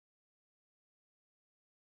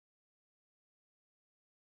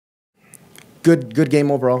good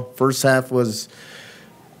game overall. First half was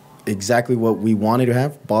exactly what we wanted to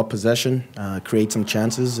have: ball possession, create some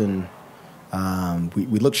chances, and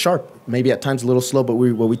we looked sharp. Maybe at times a little slow, but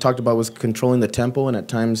what we talked about was controlling the tempo. And at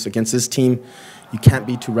times against this team, you can't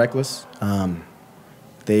be too reckless.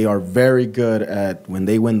 They are very good at when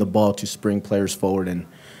they win the ball to spring players forward, and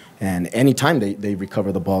any time they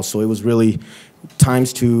recover the ball. So it was really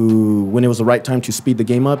times to when it was the right time to speed the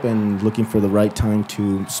game up and looking for the right time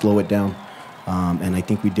to slow it down. And I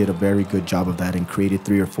think we did a very good job of that and created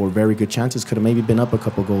 3 or 4 very good chances. Could have maybe been up a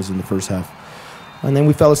couple goals in the first half. And then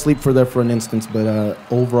we fell asleep for an instance. But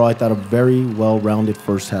overall, I thought a very well-rounded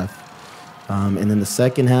first half. And then the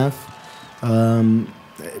second half,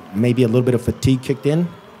 maybe a little bit of fatigue kicked in.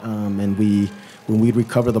 And when we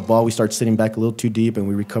recover the ball, we start sitting back a little too deep, and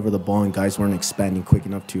we recover the ball, and guys weren't expanding quick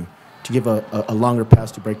enough to give a longer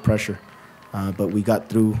pass to break pressure. But we got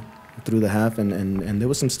through the half, and there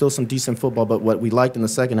was still some decent football. But what we liked in the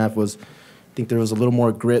second half was, I think there was a little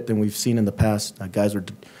more grit than we've seen in the past. Guys were,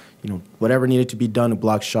 whatever needed to be done to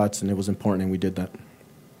block shots, and it was important, and we did that.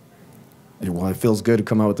 Well, it feels good to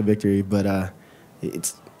come out with the victory, but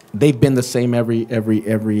they've been the same every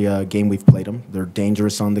game we've played them. They're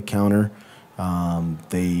dangerous on the counter.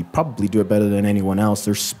 They probably do it better than anyone else.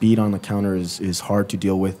 Their speed on the counter is hard to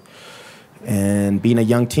deal with. And being a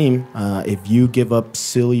young team, if you give up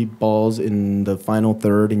silly balls in the final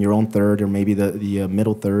third, in your own third, or maybe the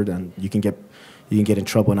middle third, and you can get in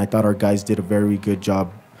trouble. And I thought our guys did a very good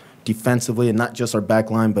job defensively, and not just our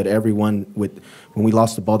back line, but everyone. When we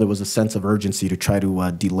lost the ball, there was a sense of urgency to try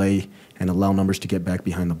to delay and allow numbers to get back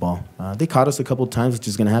behind the ball. They caught us a couple of times, which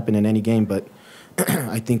is going to happen in any game, but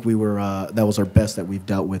I think that was our best that we've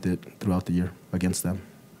dealt with it throughout the year against them.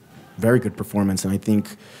 Very good performance, and I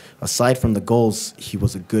think aside from the goals, he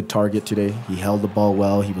was a good target today. He held the ball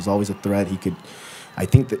well. He was always a threat. I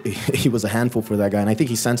think that he was a handful for that guy, and I think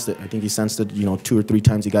he sensed it. 2 or 3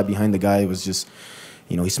 times he got behind the guy. It was just,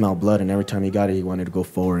 he smelled blood, and every time he got it, he wanted to go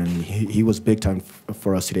forward, and he was big time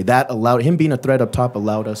for us today. That allowed him, being a threat up top,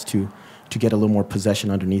 allowed us to get a little more possession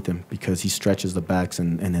underneath him, because he stretches the backs,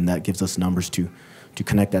 and then that gives us numbers to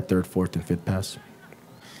connect that 3rd, 4th, and 5th pass.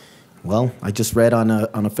 Well, I just read on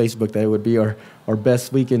a Facebook that it would be our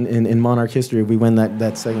best week in Monarch history if we win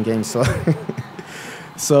that second game.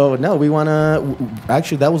 So, no, we want to.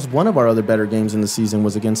 Actually, that was one of our other better games in the season,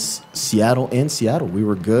 was against Seattle. In Seattle, we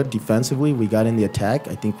were good defensively. We got in the attack.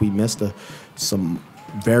 I think we missed some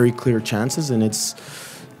very clear chances, and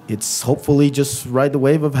it's hopefully just ride the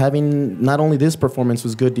wave of having not only this performance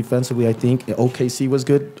was good defensively. I think OKC was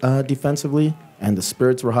good defensively, and the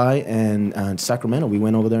spirits were high. And Sacramento, we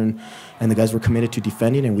went over there, and the guys were committed to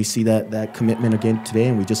defending, and we see that commitment again today,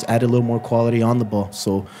 and we just added a little more quality on the ball.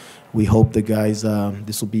 So we hope the guys,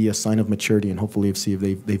 this will be a sign of maturity, and hopefully see if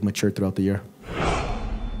they've matured throughout the year.